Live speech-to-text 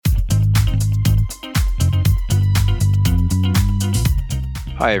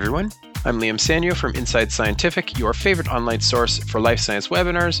Hi, everyone. I'm Liam Sanyo from Inside Scientific, your favorite online source for life science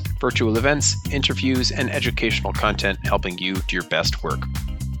webinars, virtual events, interviews, and educational content helping you do your best work.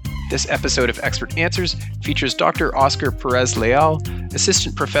 This episode of Expert Answers features Dr. Oscar Perez-Leal,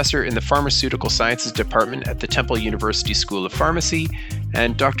 Assistant Professor in the Pharmaceutical Sciences Department at the Temple University School of Pharmacy,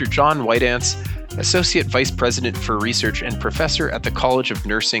 and Dr. John Whiteance, Associate Vice President for Research and Professor at the College of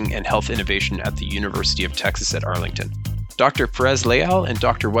Nursing and Health Innovation at the University of Texas at Arlington. Dr. Perez-Leal and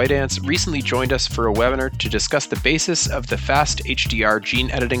Dr. Whiteance recently joined us for a webinar to discuss the basis of the FAST-HDR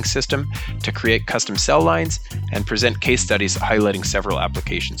gene editing system to create custom cell lines and present case studies highlighting several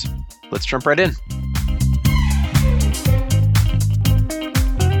applications. Let's jump right in.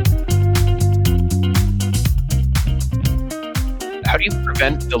 How do you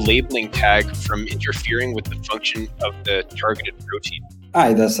prevent the labeling tag from interfering with the function of the targeted protein?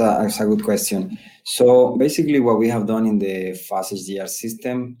 Hi, that's a good question. So basically what we have done in the FAST-HDR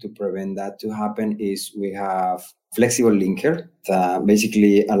system to prevent that to happen is we have flexible linker that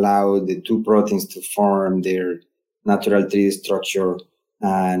basically allow the two proteins to form their natural 3D structure.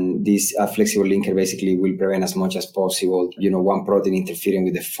 And this flexible linker basically will prevent as much as possible, one protein interfering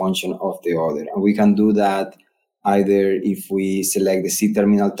with the function of the other. And we can do that either if we select the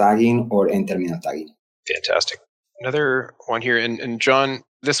C-terminal tagging or N-terminal tagging. Fantastic. Another one here, and John,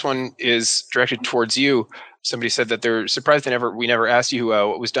 this one is directed towards you. Somebody said that they're surprised we never asked you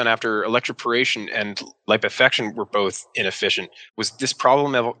what was done after electroporation and liposuction were both inefficient. Was this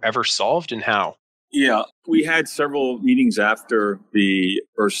problem ever solved, and how? Yeah, we had several meetings after the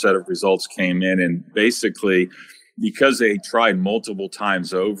first set of results came in, and basically, because they tried multiple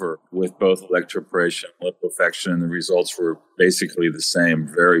times over with both electroporation and liposuction, and the results were basically the same,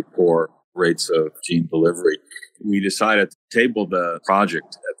 very poor rates of gene delivery, we decided to table the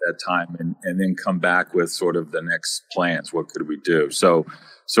project at that time and then come back with sort of the next plans. What could we do? So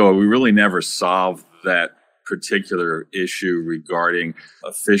we really never solved that particular issue regarding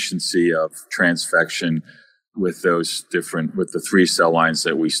efficiency of transfection with the three cell lines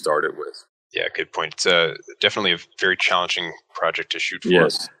that we started with. Yeah, good point. It's definitely a very challenging project to shoot for.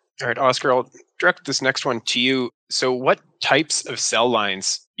 Yes. All right, Oscar, I'll direct this next one to you. So what types of cell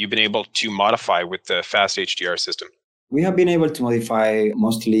lines you've been able to modify with the FAST-HDR system? We have been able to modify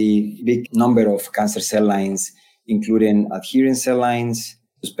mostly big number of cancer cell lines, including adherent cell lines,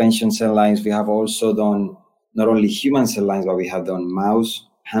 suspension cell lines. We have also done not only human cell lines, but we have done mouse,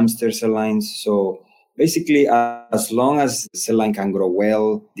 hamster cell lines. So basically, as long as the cell line can grow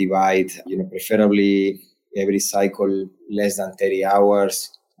well, divide, preferably every cycle less than 30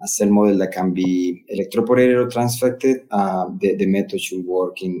 hours, a cell model that can be electroporated or transfected, the method should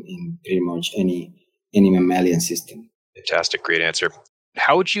work in pretty much any mammalian system. Fantastic, great answer.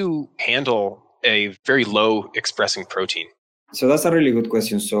 How would you handle a very low expressing protein? So that's a really good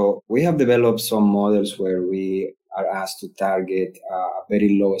question. So we have developed some models where we are asked to target a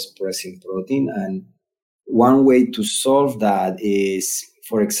very low expressing protein. And one way to solve that is,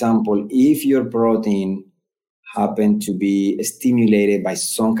 for example, if your protein happen to be stimulated by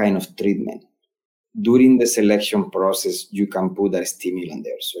some kind of treatment, during the selection process, you can put a stimulant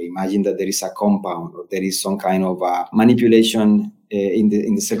there. So imagine that there is a compound or there is some kind of manipulation in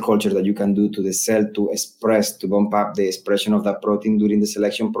the cell culture that you can do to the cell to bump up the expression of that protein during the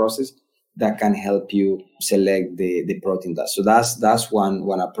selection process that can help you select the protein. So that's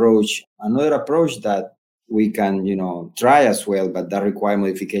one approach. Another approach that we can try as well, but that requires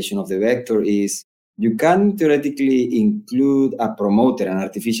modification of the vector, is you can theoretically include a promoter, an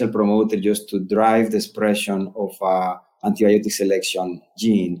artificial promoter, just to drive the expression of antibiotic selection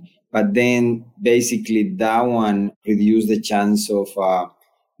gene. But then basically that one reduce the chance of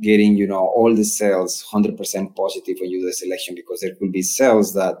getting, all the cells 100% positive when you do the selection, because there could be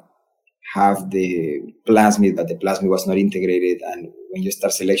cells that have the plasmid, but the plasmid was not integrated. And when you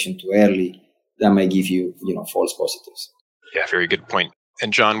start selection too early, that might give you, false positives. Yeah, very good point.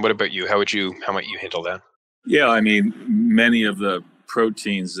 And John, what about you? How might you handle that? Yeah, I mean, many of the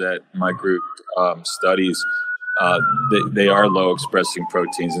proteins that my group studies, they are low expressing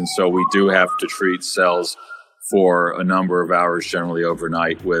proteins. And so we do have to treat cells for a number of hours, generally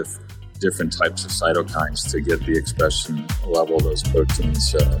overnight, with different types of cytokines to get the expression level of those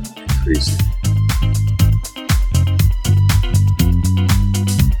proteins increased.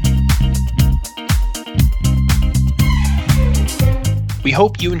 We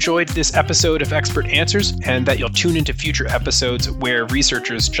hope you enjoyed this episode of Expert Answers and that you'll tune into future episodes where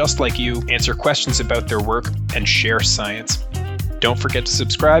researchers just like you answer questions about their work and share science. Don't forget to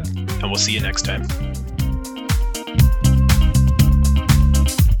subscribe, and we'll see you next time.